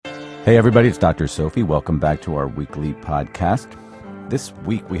Hey everybody, it's Dr. Sophie. Welcome back to our weekly podcast. This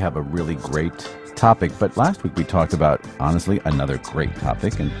week we have a really great topic, but last week we talked about, honestly, another great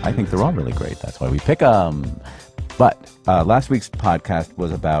topic, and I think they're all really great. That's why we pick them. But last week's podcast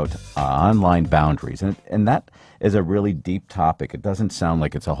was about online boundaries, and that is a really deep topic. It doesn't sound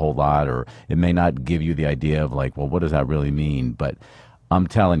like it's a whole lot, or it may not give you the idea of like, well, what does that really mean? But I'm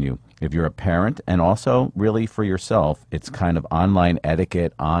telling you, if you're a parent, and also really for yourself, it's kind of online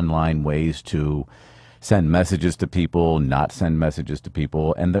etiquette, online ways to send messages to people, not send messages to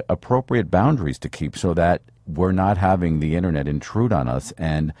people, and the appropriate boundaries to keep so that we're not having the internet intrude on us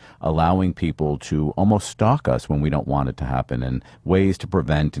and allowing people to almost stalk us when we don't want it to happen, and ways to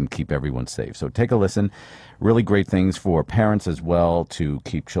prevent and keep everyone safe. So take a listen. Really great things for parents as well to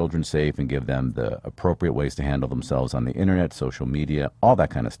keep children safe and give them the appropriate ways to handle themselves on the internet, social media, all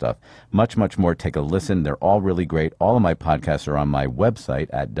that kind of stuff. Much, much more. Take a listen. They're all really great. All of my podcasts are on my website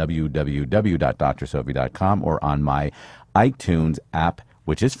at www.drsophie.com or on my iTunes app,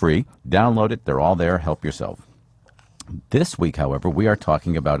 which is free. Download it. They're all there. Help yourself. This week, however, we are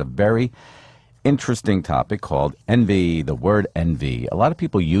talking about a very interesting topic called envy, the word envy. A lot of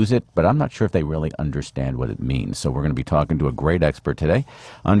people use it, but I'm not sure if they really understand what it means. So we're going to be talking to a great expert today,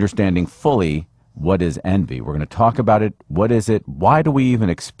 understanding fully what is envy. We're going to talk about it. What is it? Why do we even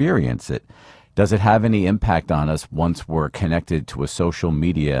experience it? Does it have any impact on us once we're connected to a social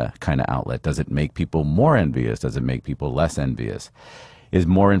media kind of outlet? Does it make people more envious? Does it make people less envious? Is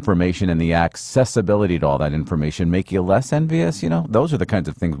more information and the accessibility to all that information make you less envious? You know, those are the kinds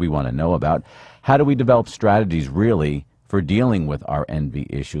of things we want to know about. How do we develop strategies really for dealing with our envy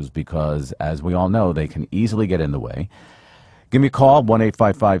issues? Because as we all know, they can easily get in the way. Give me a call,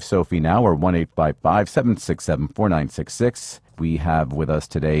 1-855-SOPHIE now, or 1-855-767-4966. We have with us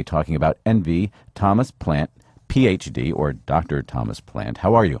today talking about envy, Thomas Plant, PhD, or Dr. Thomas Plant.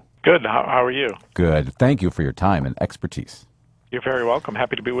 How are you? Good. How are you? Good. Thank you for your time and expertise. You're very welcome.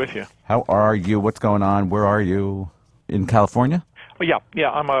 Happy to be with you. How are you? What's going on? Where are you? In California? Oh, yeah.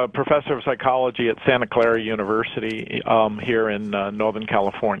 I'm a professor of psychology at Santa Clara University here in Northern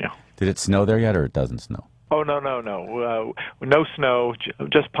California. Did it snow there yet, or it doesn't snow? Oh, no. No snow,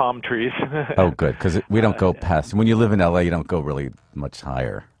 just palm trees. Oh, good, because we don't go past. When you live in L.A., you don't go really much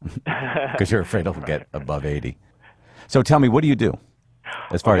higher because you're afraid it'll get above 80. So tell me, what do you do?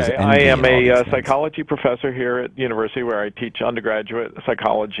 As far as envy, I am a psychology professor here at the university where I teach undergraduate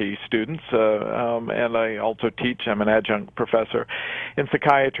psychology students, and I also teach. I'm an adjunct professor in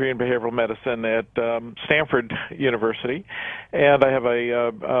psychiatry and behavioral medicine at Stanford University, and I have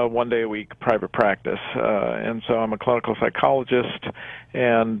a one-day-a-week private practice, and so I'm a clinical psychologist,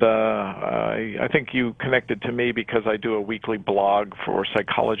 and I think you connected to me because I do a weekly blog for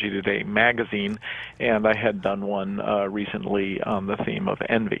Psychology Today magazine, and I had done one recently on the theme of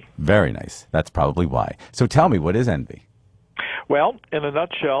envy. Very nice. That's probably why. So tell me, what is envy? Well, in a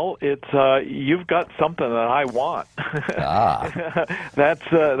nutshell, it's you've got something that I want.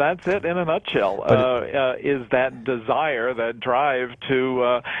 That's it in a nutshell. Is that desire, that drive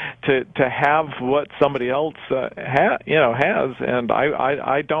to have what somebody else has, and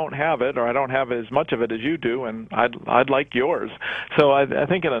I don't have it, or I don't have as much of it as you do, and I'd like yours. So I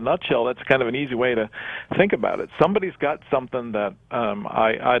think in a nutshell, that's kind of an easy way to think about it. Somebody's got something that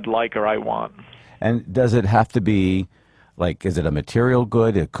I'd like or I want. And does it have to be, like, is it a material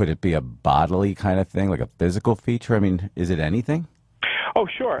good? Could it be a bodily kind of thing, like a physical feature? I mean, is it anything? Oh,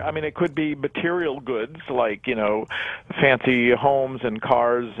 sure. I mean, it could be material goods like, fancy homes and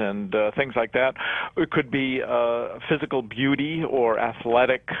cars and things like that. It could be physical beauty or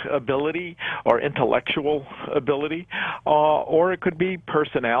athletic ability or intellectual ability. Or it could be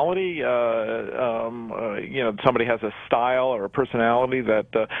personality. Somebody has a style or a personality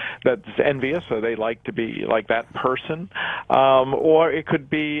that's envious, so they like to be like that person. Or it could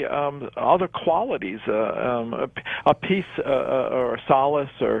be other qualities, a peace or a solace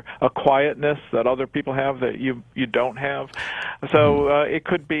or a quietness that other people have that you don't have. So it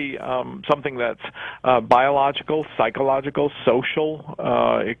could be something that's biological, psychological, social.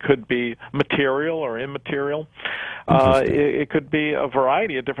 It could be material or immaterial. It could be a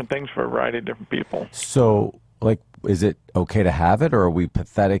variety of different things for a variety of different people. So, is it okay to have it, or are we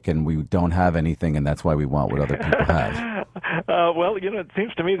pathetic and we don't have anything, and that's why we want what other people have? Well, it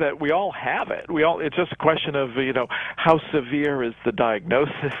seems to me that we all have it. It's just a question of, how severe is the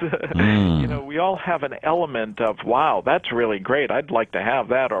diagnosis? We all have an element of, wow, that's really great. I'd like to have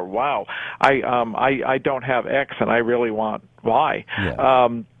that, or wow, I don't have X and I really want Y. Yeah.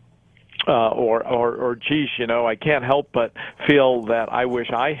 Or geez, I can't help but feel that I wish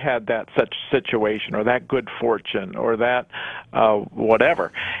I had that such situation or that good fortune or that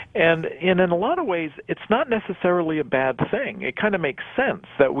whatever. And in a lot of ways, it's not necessarily a bad thing. It kind of makes sense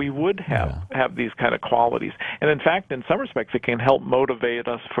that we would have these kind of qualities. And in fact, in some respects, it can help motivate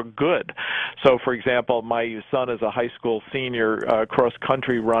us for good. So, for example, my son is a high school senior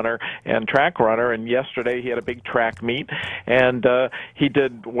cross-country runner and track runner, and yesterday he had a big track meet, and he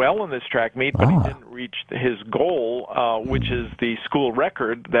did well in this track meet, but he didn't reach his goal, which is the school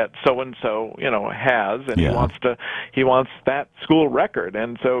record that so-and-so, has, and he wants that school record,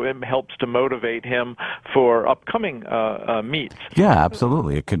 and so it helps to motivate him for upcoming meets. Yeah,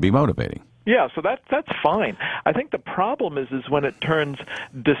 absolutely. It could be motivating. Yeah, so that's fine. I think the problem is when it turns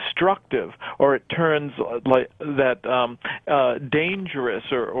destructive, or it turns like that dangerous,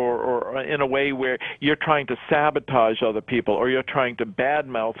 or in a way where you're trying to sabotage other people, or you're trying to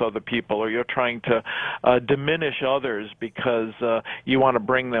badmouth other people, or you're trying to diminish others because you want to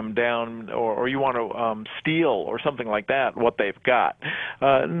bring them down, or you want to steal or something like that what they've got.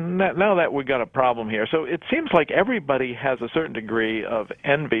 Now that we've got a problem here, so it seems like everybody has a certain degree of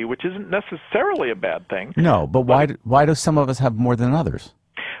envy, which isn't necessarily a bad thing. No, but why do some of us have more than others?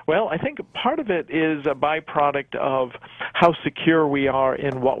 Well, I think part of it is a byproduct of how secure we are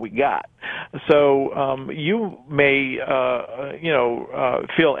in what we got. So you may,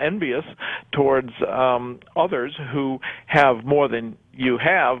 feel envious towards others who have more than you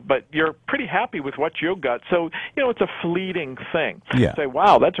have, but you're pretty happy with what you've got. So, it's a fleeting thing. Yeah. Say,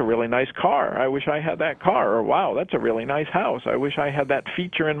 wow, that's a really nice car. I wish I had that car. Or, wow, that's a really nice house. I wish I had that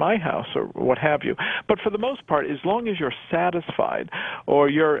feature in my house, or what have you. But for the most part, as long as you're satisfied, or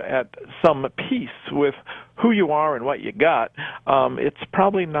you're at some peace with who you are and what you got, it's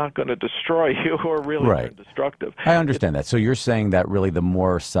probably not going to destroy you or really turn destructive. I understand that. So you're saying that really the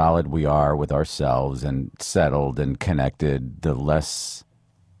more solid we are with ourselves and settled and connected, the less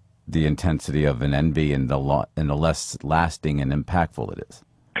the intensity of an envy and the less lasting and impactful it is.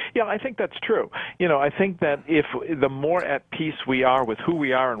 Yeah, I think that's true. I think that if the more at peace we are with who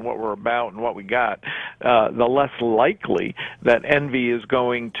we are and what we're about and what we got, the less likely that envy is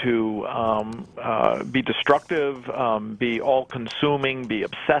going to be destructive, be all-consuming, be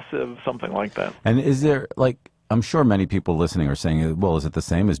obsessive, something like that. And is there, I'm sure many people listening are saying, well, is it the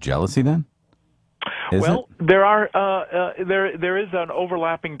same as jealousy then? There are there is an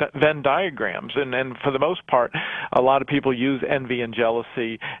overlapping Venn diagrams, and for the most part, a lot of people use envy and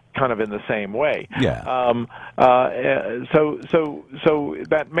jealousy kind of in the same way. Yeah. So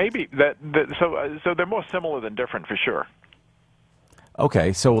that maybe so they're more similar than different for sure.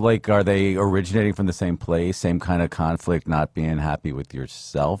 Okay, so are they originating from the same place, same kind of conflict, not being happy with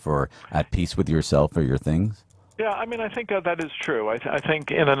yourself or at peace with yourself or your things? Yeah, I mean, I think that is true. I think,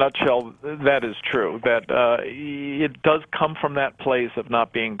 in a nutshell, that is true, that it does come from that place of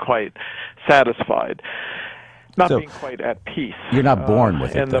not being quite satisfied, being quite at peace. You're not born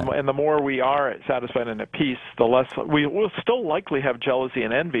with it, and the more we are satisfied and at peace, the less we will still likely have jealousy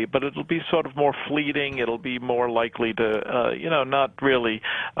and envy, but it'll be sort of more fleeting. It'll be more likely to, not really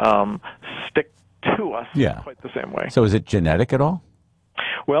stick to us quite the same way. So is it genetic at all?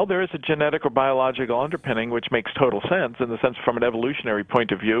 Well, there is a genetic or biological underpinning, which makes total sense in the sense from an evolutionary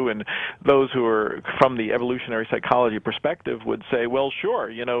point of view. And those who are from the evolutionary psychology perspective would say, well, sure,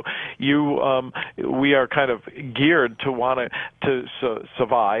 we are kind of geared to want to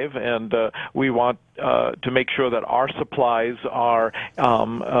survive, and we want to make sure that our supplies are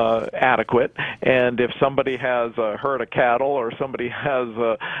adequate. And if somebody has a herd of cattle or somebody has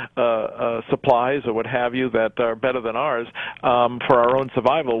supplies or what have you that are better than ours, for our own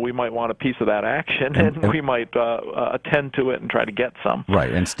survival, we might want a piece of that action, and we might attend to it and try to get some.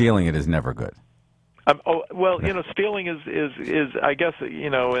 Right, and stealing it is never good. Stealing is I guess,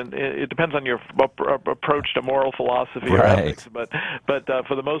 and it depends on your approach to moral philosophy or ethics. But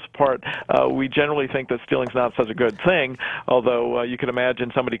for the most part, we generally think that stealing's not such a good thing. Although you can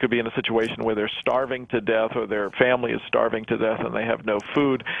imagine somebody could be in a situation where they're starving to death, or their family is starving to death, and they have no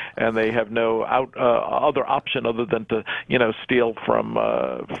food, and they have no other option other than to steal from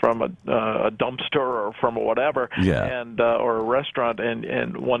a dumpster or from whatever, and or a restaurant,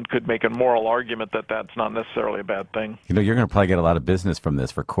 and one could make a moral argument that that's not necessarily a bad thing. You're going to probably get a lot of business from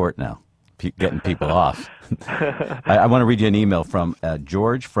this for court now, getting people off. I want to read you an email from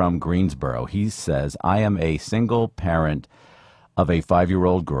George from Greensboro. He says, I am a single parent of a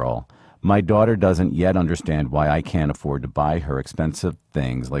 5-year-old girl. My daughter doesn't yet understand why I can't afford to buy her expensive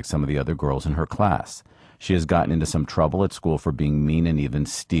things like some of the other girls in her class. She has gotten into some trouble at school for being mean and even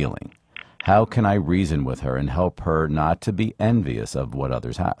stealing. How can I reason with her and help her not to be envious of what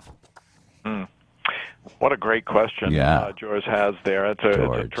others have? What a great question George has there. It's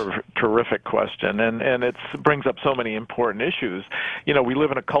a terrific question, and it brings up so many important issues. You know, we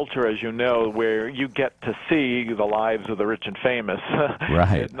live in a culture, as you know, where you get to see the lives of the rich and famous.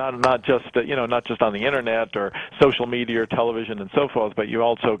 Right. not just on the internet or social media or television and so forth, but you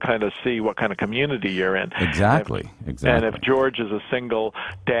also kind of see what kind of community you're in. Exactly. And if George is a single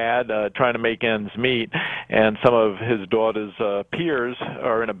dad trying to make ends meet, and some of his daughter's peers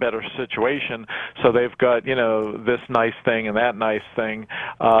are in a better situation, so they've got this nice thing and that nice thing,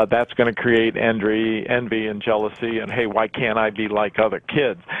 that's going to create envy and jealousy, and hey, why can't I be like other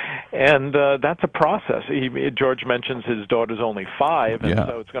kids? And that's a process. George mentions his daughter's only 5, and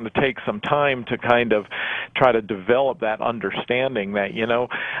so it's going to take some time to kind of try to develop that understanding that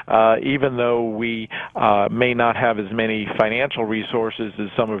even though we may not have as many financial resources as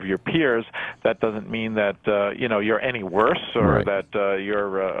some of your peers, that doesn't mean that you're any worse or that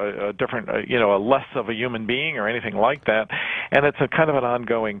you're a different, a less of a human being or anything like that. And it's a kind of an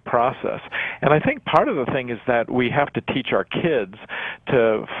ongoing process. And I think part of the thing is that we have to teach our kids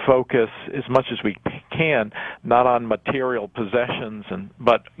to focus as much as we can not on material possessions,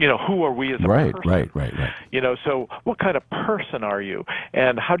 but who are we as a person? Right. So what kind of person are you,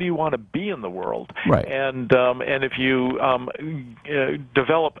 and how do you want to be in the world? Right. And if you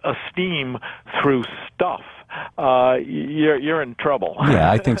develop esteem through stuff, you're in trouble.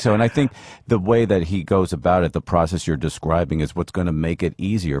 Yeah, I think so. And I think the way that he goes about it, the process you're describing, is what's going to make it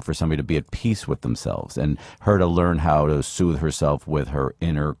easier for somebody to be at peace with themselves and her to learn how to soothe herself with her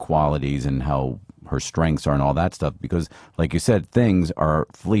inner qualities and how her strengths are and all that stuff. Because, like you said, things are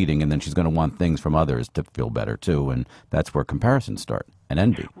fleeting, and then she's going to want things from others to feel better, too. And that's where comparisons start, and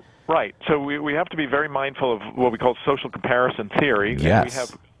envy. Right. So we have to be very mindful of what we call social comparison theory. Yes. And we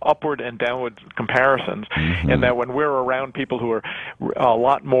have upward and downward comparisons, and that when we're around people who are a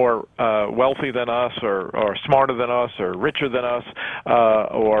lot more wealthy than us, or smarter than us, or richer than us,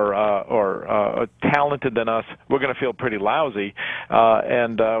 or talented than us, we're going to feel pretty lousy.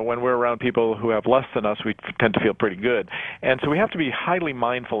 And when we're around people who have less than us, we tend to feel pretty good. And so we have to be highly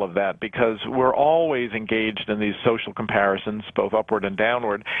mindful of that, because we're always engaged in these social comparisons, both upward and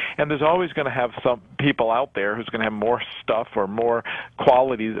downward. And there's always going to have some people out there who's going to have more stuff or more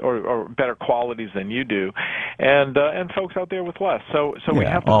qualities or better qualities than you do, and folks out there with less. So we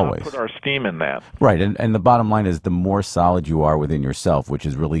have to not put our esteem in that. Right, and the bottom line is the more solid you are within yourself, which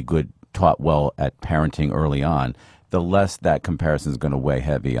is really good, taught well at parenting early on, the less that comparison is going to weigh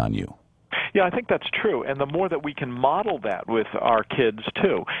heavy on you. Yeah, I think that's true, and the more that we can model that with our kids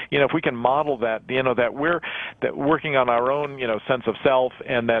too. If we can model that, that we're working on our own, sense of self,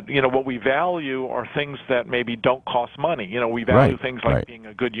 and that what we value are things that maybe don't cost money. We value things like being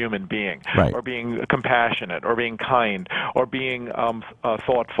a good human being, or being compassionate, or being kind, or being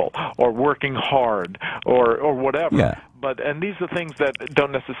thoughtful, or working hard, or whatever. Yeah. And these are things that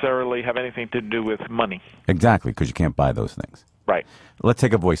don't necessarily have anything to do with money. Exactly, because you can't buy those things. Right. Let's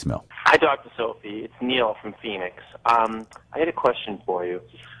take a voicemail. Hi, Dr. Sophie. It's Neil from Phoenix. I had a question for you.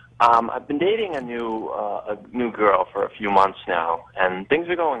 I've been dating a new girl for a few months now, and things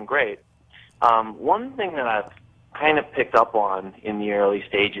are going great. One thing that I've kind of picked up on in the early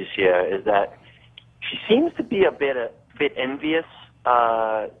stages here is that she seems to be a bit envious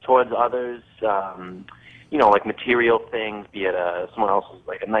towards others. Like material things, be it someone else's,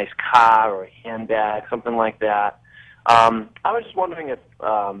 like a nice car or a handbag, something like that. I was just wondering if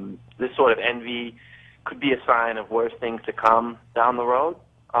this sort of envy could be a sign of worse things to come down the road.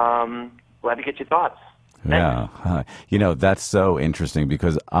 Glad to get your thoughts. Thanks. Yeah. That's so interesting,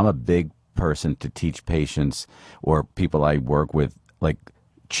 because I'm a big person to teach patients or people I work with, like,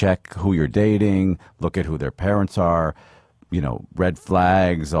 check who you're dating, look at who their parents are, red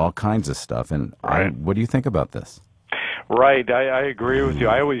flags, all kinds of stuff. And what do you think about this? Right, I agree with you.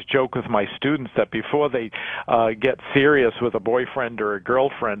 I always joke with my students that before they get serious with a boyfriend or a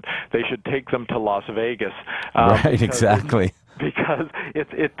girlfriend, they should take them to Las Vegas. Right, exactly. Because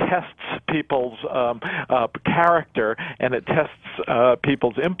it tests people's character, and it tests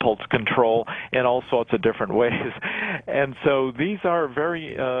people's impulse control in all sorts of different ways. And so these are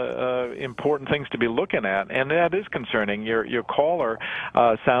very important things to be looking at, and that is concerning. Your caller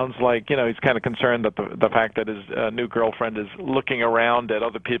sounds like he's kind of concerned that the fact that his new girlfriend is looking around at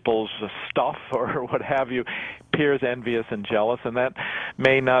other people's stuff or what have you. appears envious and jealous, and that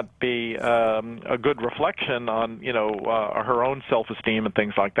may not be a good reflection on her own self-esteem and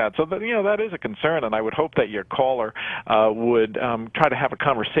things like that. So that that is a concern, and I would hope that your caller would try to have a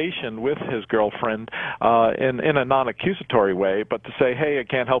conversation with his girlfriend in a non-accusatory way, but to say, hey, I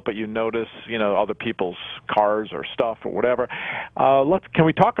can't help but you notice other people's cars or stuff or whatever. Can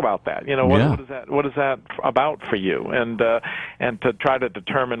we talk about that? What is that about for you? And to try to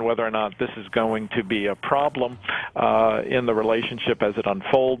determine whether or not this is going to be a problem in the relationship as it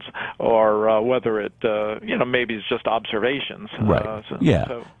unfolds, or whether it maybe it's just observations. Right.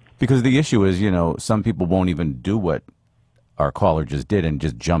 Because the issue is, some people won't even do what our caller just did and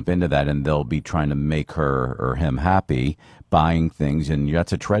just jump into that, and they'll be trying to make her or him happy, buying things, and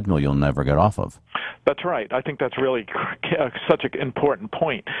that's a treadmill you'll never get off of. That's right. I think that's really such an important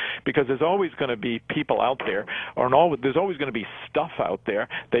point, because there's always going to be people out there, there's always going to be stuff out there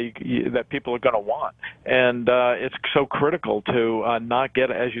that people are going to want, and it's so critical to not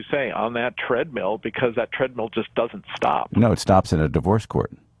get, as you say, on that treadmill, because that treadmill just doesn't stop. No, it stops in a divorce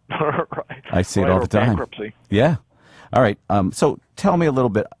court. Right. I see it all the time. Bankruptcy. Yeah. All right. So tell me a little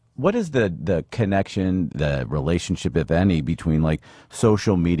bit. What is the connection, the relationship, if any, between like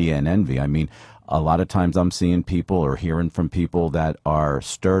social media and envy? I mean, a lot of times I'm seeing people or hearing from people that are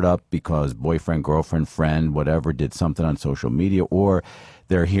stirred up because boyfriend, girlfriend, friend, whatever, did something on social media, or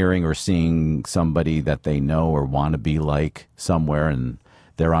they're hearing or seeing somebody that they know or want to be like somewhere, and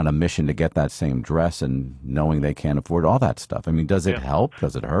they're on a mission to get that same dress, and knowing they can't afford all that stuff. I mean, does it help?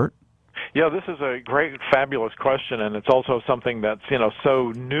 Does it hurt? Yeah, this is a great, fabulous question, and it's also something that's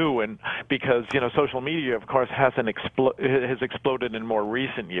so new, and because social media, of course, has exploded in more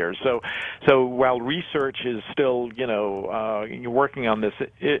recent years. So while research is still working on this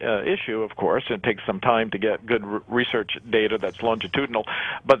issue, of course, it takes some time to get good research data that's longitudinal,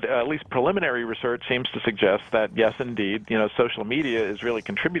 but at least preliminary research seems to suggest that yes, indeed, social media is really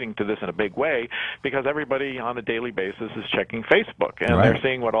contributing to this in a big way, because everybody on a daily basis is checking Facebook, and they're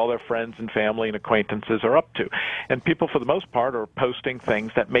seeing what all their friends and family and acquaintances are up to. And people, for the most part, are posting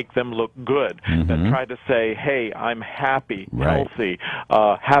things that make them look good, that try to say, hey, I'm happy, healthy,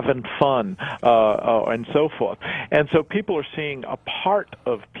 having fun, and so forth. And so people are seeing a part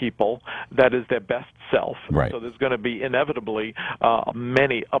of people that is their best self. Right. So there's going to be inevitably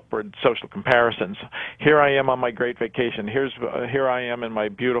many upward social comparisons. Here I am on my great vacation. Here I am in my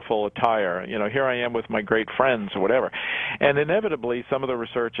beautiful attire. Here I am with my great friends or whatever. And inevitably, some of the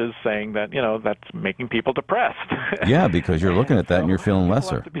research is saying that that's making people depressed. Yeah, because you're looking at that and you're feeling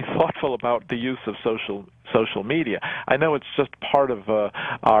lesser. Have to be thoughtful about the use of social media. I know it's just part of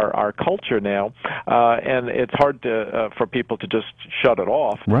our culture now, and it's hard for people to just shut it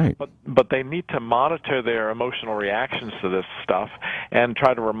off. Right. But they need to monitor their emotional reactions to this stuff and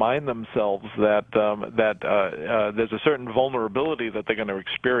try to remind themselves that there's a certain vulnerability that they're going to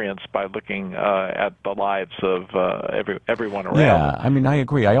experience by looking at the lives of everyone around. Yeah, I mean, I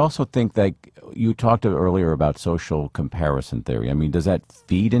agree. I also think that you talked earlier about social comparison theory. I mean, does that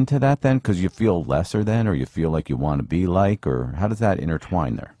feed into that then? Because you feel lesser then, or you feel like you want to be like, or how does that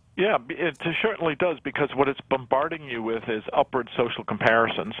intertwine there? Yeah, it certainly does, because what it's bombarding you with is upward social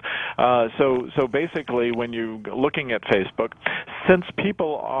comparisons. So basically, when you're looking at Facebook, since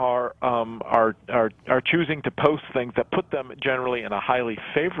people are choosing to post things that put them generally in a highly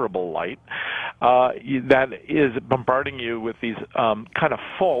favorable light, that is bombarding you with these kind of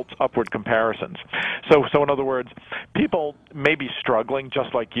false upward comparisons. So in other words, people may be struggling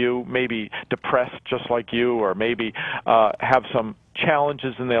just like you, maybe depressed just like you, or maybe have some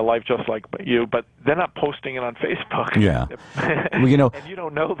challenges in their life just like you, but they're not posting it on Facebook. Yeah. Well, and you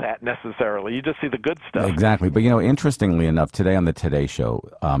don't know that necessarily. You just see the good stuff. Exactly. But, interestingly enough, today on the Today Show,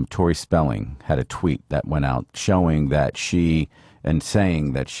 Tori Spelling had a tweet that went out showing that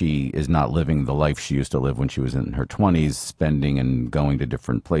saying that she is not living the life she used to live when she was in her 20s, spending and going to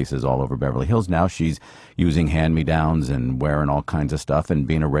different places all over Beverly Hills. Now she's using hand-me-downs and wearing all kinds of stuff and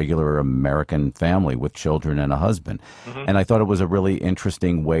being a regular American family with children and a husband. And I thought it was a really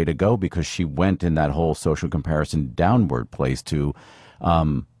interesting way to go, because she went in that whole social comparison downward place to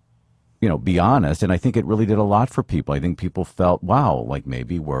be honest, and I think it really did a lot for people. I think people felt, wow, like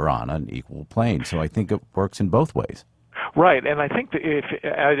maybe we're on an equal plane. So I think it works in both ways. Right, and I think that if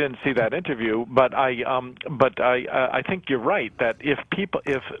I didn't see that interview, but I think you're right that if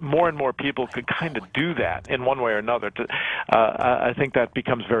more and more people could kind of do that in one way or another, I think that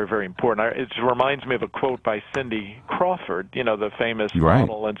becomes very, very important. It reminds me of a quote by Cindy Crawford, the famous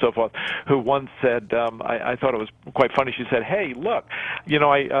model and so forth, who once said, I thought it was quite funny. She said, "Hey, look,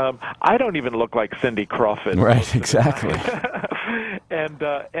 I don't even look like Cindy Crawford." Right, exactly. And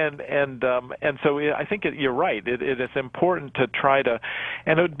so I think you're right. It is important to try to,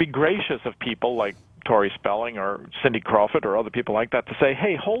 and it would be gracious of people like Tori Spelling or Cindy Crawford or other people like that to say,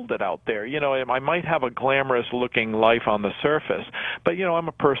 hey, hold it out there. I might have a glamorous-looking life on the surface, but, I'm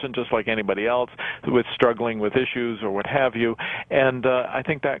a person just like anybody else with struggling with issues or what have you, and I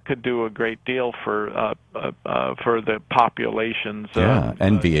think that could do a great deal for the population's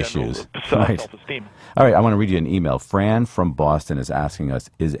envy issues, self-esteem. All right, I want to read you an email. Fran from Boston is asking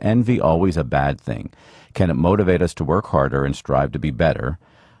us, is envy always a bad thing? Can it motivate us to work harder and strive to be better?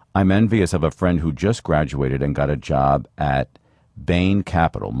 I'm envious of a friend who just graduated and got a job at Bain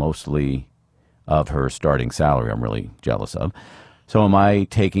Capital, mostly of her starting salary I'm really jealous of. So am I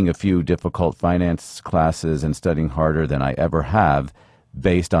taking a few difficult finance classes and studying harder than I ever have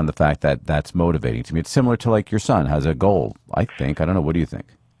based on the fact that that's motivating to me? It's similar to like your son has a goal, I think. I don't know. What do you think?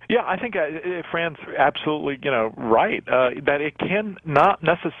 Yeah, I think Fran's absolutely, right. That it can not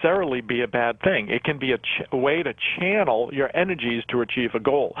necessarily be a bad thing. It can be a way to channel your energies to achieve a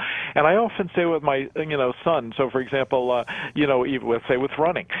goal. And I often say with my, son. So, for example, let's say with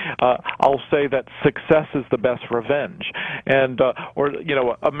running, I'll say that success is the best revenge. And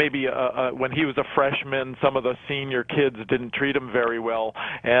maybe when he was a freshman, some of the senior kids didn't treat him very well,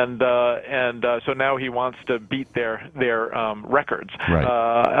 and so now he wants to beat their records.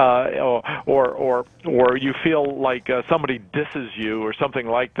 Right. Or you feel like somebody disses you or something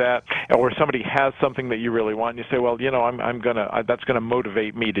like that, or somebody has something that you really want, and you say, well, that's gonna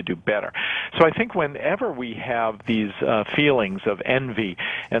motivate me to do better. So I think whenever we have these feelings of envy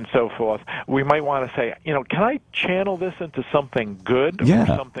and so forth, we might want to say, can I channel this into something good or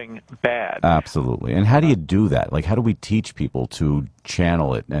something bad? Absolutely. And how do you do that? Like, how do we teach people to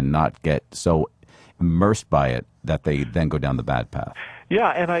channel it and not get so immersed by it that they then go down the bad path? Yeah,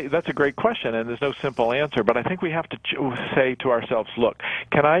 and that's a great question, and there's no simple answer. But I think we have to say to ourselves, look,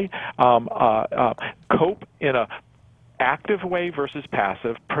 can I cope in a active way versus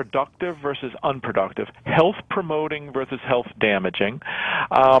passive, productive versus unproductive, health-promoting versus health-damaging?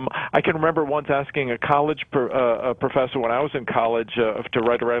 I can remember once asking a college professor when I was in college to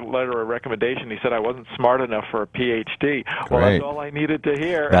write a letter of recommendation. He said I wasn't smart enough for a PhD. Well, that's all I needed to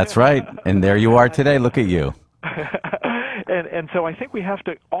hear. That's right. And there you are today. Look at you. And so I think we have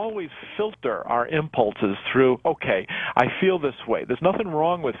to always filter our impulses through, okay, I feel this way. There's nothing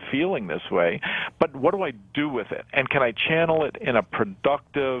wrong with feeling this way, but what do I do with it? And can I channel it in a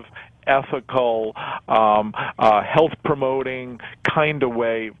productive, ethical, health-promoting kind of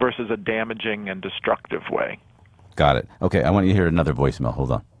way versus a damaging and destructive way? Got it. Okay, I want you to hear another voicemail.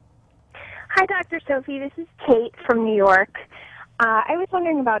 Hold on. Hi, Dr. Sophie. This is Kate from New York. I was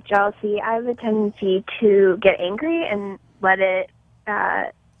wondering about jealousy. I have a tendency to get angry and let it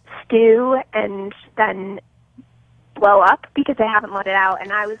stew and then blow up because I haven't let it out.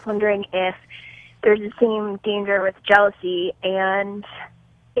 And I was wondering if there's the same danger with jealousy and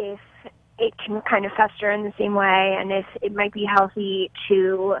if it can kind of fester in the same way and if it might be healthy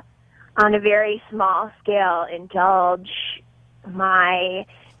to, on a very small scale, indulge my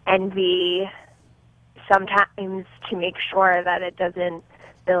envy sometimes to make sure that it doesn't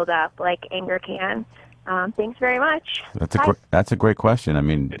build up like anger can. Thanks very much. That's a great question. I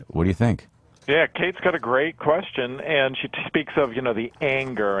mean, what do you think? Yeah, Kate's got a great question, and she speaks of, the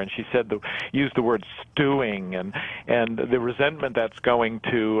anger, and she said used the word stewing and the resentment that's going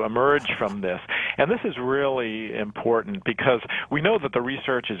to emerge from this. And this is really important because we know that the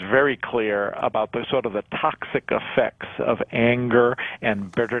research is very clear about the sort of the toxic effects of anger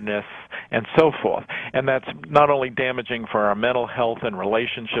and bitterness and so forth. And that's not only damaging for our mental health and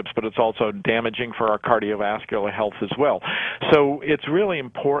relationships, but it's also damaging for our cardiovascular health as well. So it's really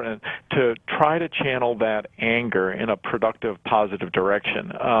important to try to channel that anger in a productive, positive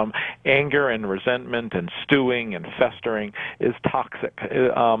direction. Anger and resentment and stewing and festering is toxic.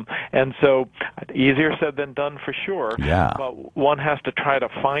 And so easier said than done for sure. Yeah. But one has to try to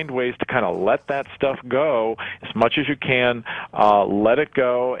find ways to kind of let that stuff go as much as you can, let it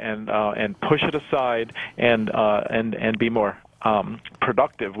go and push it aside and be more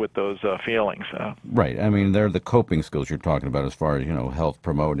productive with those feelings. Right. I mean, they're the coping skills you're talking about as far as, health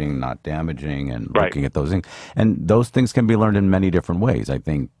promoting, not damaging, and looking at those things. And those things can be learned in many different ways. I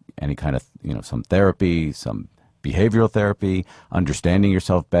think any kind of, some therapy, some behavioral therapy, understanding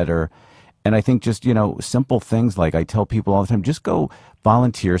yourself better. And I think just, simple things like I tell people all the time, just go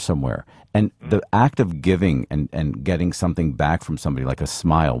volunteer somewhere. And the act of giving and getting something back from somebody, like a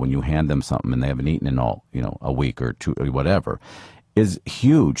smile when you hand them something and they haven't eaten in all, a week or two, or whatever, is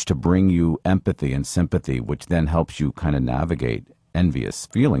huge to bring you empathy and sympathy, which then helps you kind of navigate envious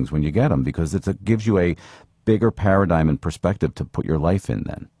feelings when you get them, because it gives you a bigger paradigm and perspective to put your life in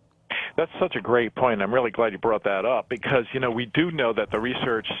then. That's such a great point. I'm really glad you brought that up because, we do know that the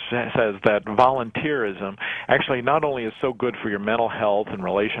research says that volunteerism actually not only is so good for your mental health and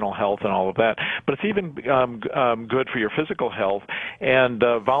relational health and all of that, but it's even good for your physical health. And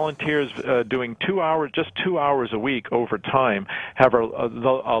volunteers doing 2 hours a week over time have a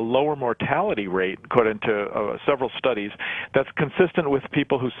lower mortality rate, according to several studies, that's consistent with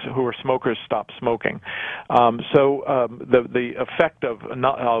people who are smokers stop smoking. So the effect of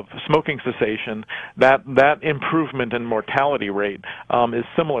smoking cessation, that improvement in mortality rate is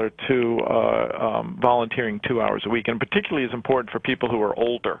similar to volunteering 2 hours a week, and particularly is important for people who are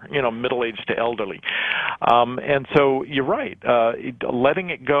older, middle-aged to elderly. And so you're right,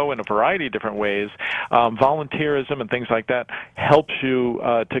 letting it go in a variety of different ways, volunteerism and things like that helps you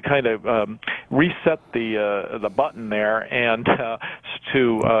to kind of reset the button there and to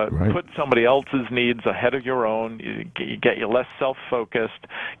Right. put somebody else's needs ahead of your own. You get you less self-focused.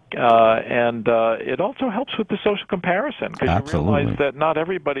 And it also helps with the social comparison because you realize that not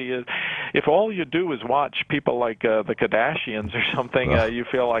everybody is. If all you do is watch people like the Kardashians or something, you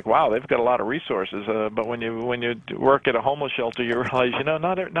feel like, wow, they've got a lot of resources. But when you work at a homeless shelter, you realize,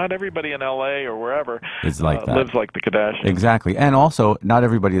 not everybody in L.A. or wherever It's like that. lives like the Kardashians. Exactly. And also, not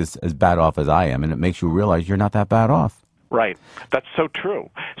everybody is as bad off as I am, and it makes you realize you're not that bad off. Right. That's so true.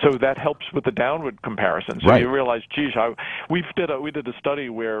 So that helps with the downward comparison. So Right. you realize, geez, we did a study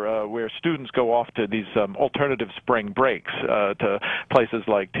where students go off to these alternative spring breaks to places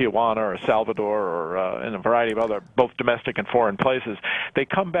like Tijuana or Salvador or in a variety of other both domestic and foreign places. They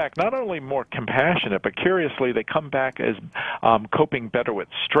come back not only more compassionate, but curiously they come back as coping better with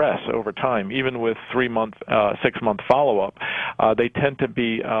stress over time, even with 3-month, 6-month follow-up. They tend to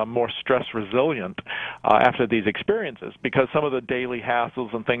be more stress resilient after these experiences, because some of the daily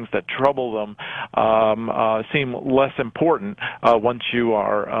hassles and things that trouble them seem less important once you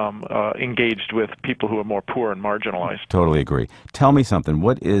are engaged with people who are more poor and marginalized. Totally agree. Tell me something.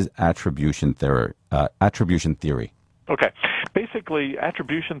 What is attribution theory? Okay. Basically,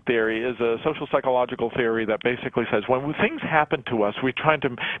 attribution theory is a social psychological theory that basically says when things happen to us, we're trying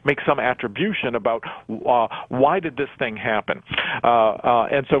to make some attribution about why did this thing happen.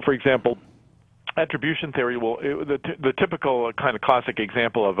 And so, for example, attribution theory the typical kind of classic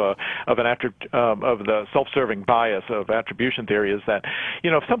example of the self-serving bias of attribution theory is that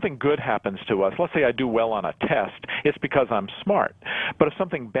if something good happens to us, let's say I do well on a test, it's because I'm smart. But if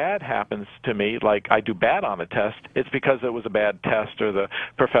something bad happens to me, like I do bad on a test, it's because it was a bad test or the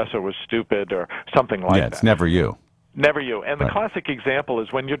professor was stupid or something like that. Yeah, it's never you. Never you. And the classic example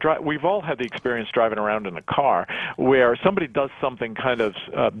is when we've all had the experience driving around in a car where somebody does something kind of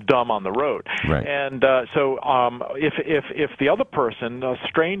dumb on the road. Right. And so if the other person, a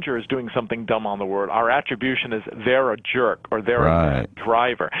stranger, is doing something dumb on the road, our attribution is they're a jerk or they're a bad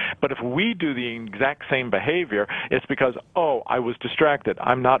driver. But if we do the exact same behavior, it's because, I was distracted.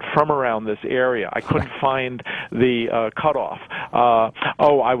 I'm not from around this area. I couldn't find the cutoff.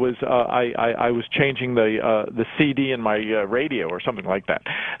 I was changing the CD in my radio or something like that.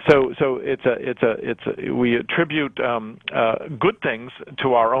 So we attribute good things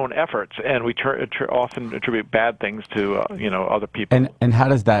to our own efforts, and we often attribute bad things to other people. And how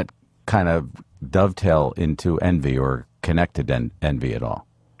does that kind of dovetail into envy or connect to envy at all?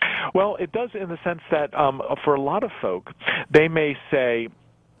 Well, it does in the sense that for a lot of folk, they may say,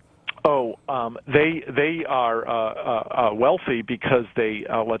 they are wealthy because they,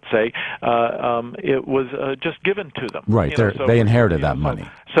 let's say, it was just given to them. Right, they inherited that money.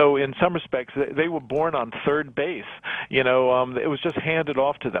 So in some respects, they were born on third base. It was just handed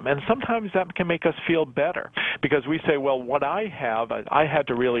off to them. And sometimes that can make us feel better because we say, well, what I have, I had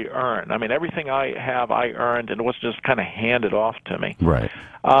to really earn. I mean, everything I have, I earned, and it was just kind of handed off to me. Right.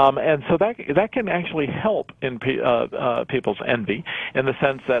 And so that can actually help in people's envy in the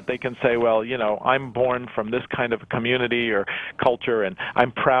sense that they can say, well, I'm born from this kind of community or culture, and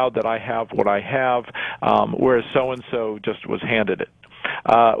I'm proud that I have what I have, whereas so-and-so just was handed it.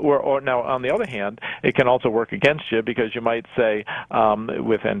 Or now, on the other hand, it can also work against you because you might say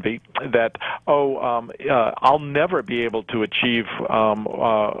with envy that, I'll never be able to achieve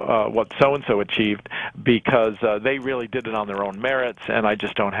what so-and-so achieved because they really did it on their own merits, and I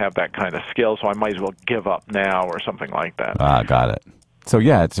just don't have that kind of skill, so I might as well give up now or something like that. Got it. So,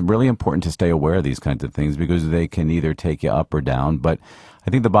 yeah, it's really important to stay aware of these kinds of things because they can either take you up or down, but I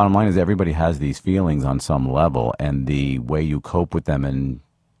think the bottom line is everybody has these feelings on some level, and the way you cope with them and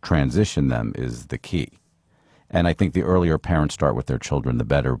transition them is the key. And I think the earlier parents start with their children, the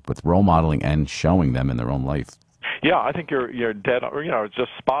better, with role modeling and showing them in their own life. Yeah, I think you're dead. It's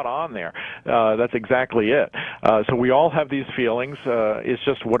just spot on there. That's exactly it. So we all have these feelings. It's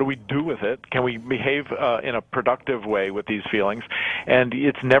just what do we do with it? Can we behave in a productive way with these feelings? And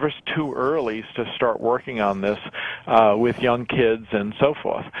it's never too early to start working on this with young kids and so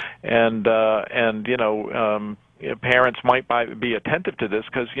forth. And parents might be attentive to this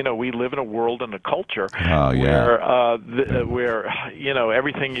because we live in a world and a culture where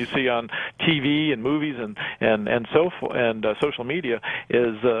everything you see on TV and movies and social media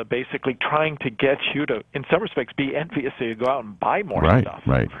is basically trying to get you to, in some respects, be envious so you go out and buy more stuff.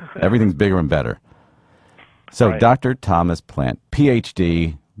 Right. Everything's bigger and better. So, right. Dr. Thomas Plant,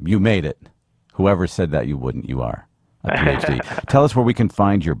 PhD, you made it. Whoever said that you wouldn't, you are a PhD. Tell us where we can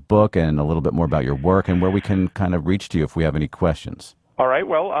find your book and a little bit more about your work and where we can kind of reach to you if we have any questions. All right.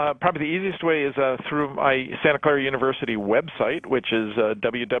 Well, probably the easiest way is through my Santa Clara University website, which is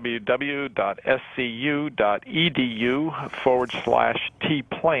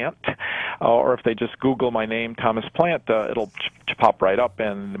www.scu.edu/tplant. Or if they just Google my name, Thomas Plant, it'll pop right up,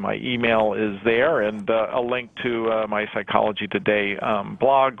 and my email is there, and a link to my Psychology Today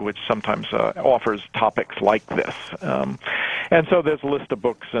blog, which sometimes offers topics like this. And so there's a list of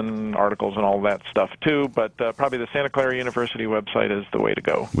books and articles and all that stuff, too, but probably the Santa Clara University website is the way to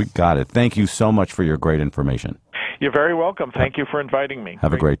go. We got it. Thank you so much for your great information. You're very welcome. Thank you for inviting me.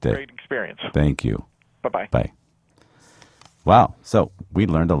 Have a great day. Great experience. Thank you. Bye-bye. Bye. Wow. So we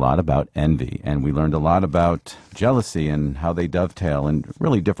learned a lot about envy, and we learned a lot about jealousy and how they dovetail and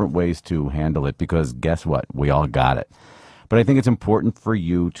really different ways to handle it, because guess what? We all got it. But I think it's important for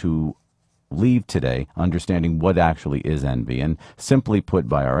you to leave today understanding what actually is envy. And simply put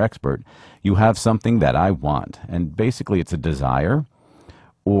by our expert, you have something that I want. And basically it's a desire,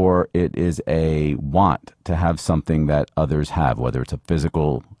 or it is a want to have something that others have, whether it's a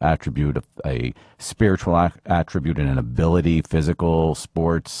physical attribute, a spiritual attribute, and an ability, physical,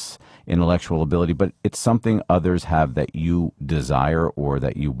 sports, intellectual ability, but it's something others have that you desire or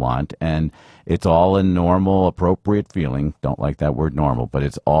that you want. And it's all a normal, appropriate feeling. Don't like that word normal, but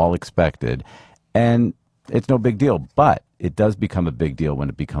it's all expected. And it's no big deal, but it does become a big deal when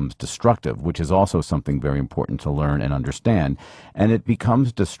it becomes destructive, which is also something very important to learn and understand. And it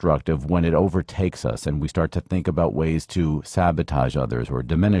becomes destructive when it overtakes us and we start to think about ways to sabotage others or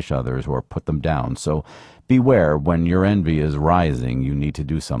diminish others or put them down. So beware, when your envy is rising, you need to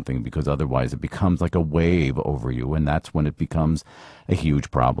do something, because otherwise it becomes like a wave over you, and that's when it becomes a huge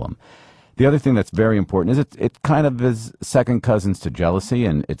problem. The other thing that's very important is it kind of is second cousins to jealousy,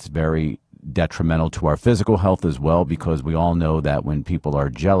 and it's very detrimental to our physical health as well, because we all know that when people are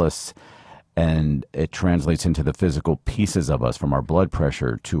jealous, and it translates into the physical pieces of us, from our blood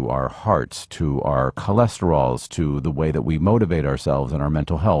pressure to our hearts to our cholesterols to the way that we motivate ourselves and our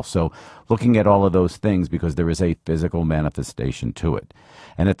mental health. So looking at all of those things, because there is a physical manifestation to it.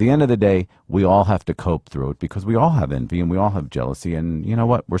 And at the end of the day, we all have to cope through it, because we all have envy and we all have jealousy, and you know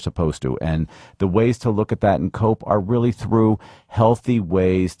what? We're supposed to. And the ways to look at that and cope are really through healthy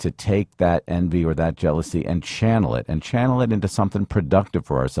ways to take that envy or that jealousy and channel it into something productive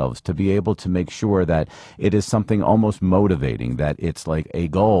for ourselves, to be able to make sure that it is something almost motivating, that it's like a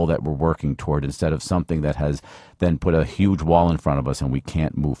goal that we're working toward, instead of something that has then put a huge wall in front of us and we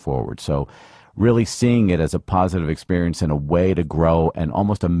can't move forward. So really seeing it as a positive experience and a way to grow, and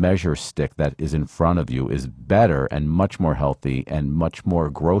almost a measure stick that is in front of you, is better and much more healthy and much more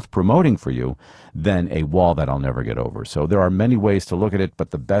growth promoting for you than a wall that I'll never get over. So there are many ways to look at it,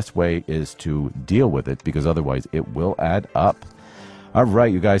 but the best way is to deal with it, because otherwise it will add up. All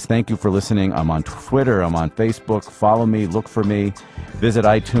right, you guys, thank you for listening. I'm on Twitter, I'm on Facebook. Follow me, look for me. Visit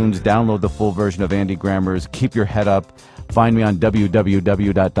iTunes, download the full version of Andy Grammer's Keep Your Head Up. Find me on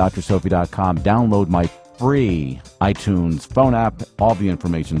www.drsophie.com. Download my free iTunes phone app. All the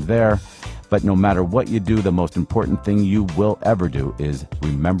information's there. But no matter what you do, the most important thing you will ever do is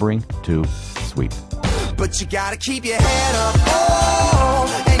remembering to sweep. But you gotta keep your head up,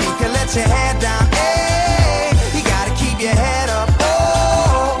 oh, and you can let your head down, hey. You gotta keep your head up,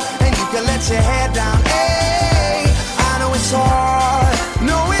 oh, and you can let your head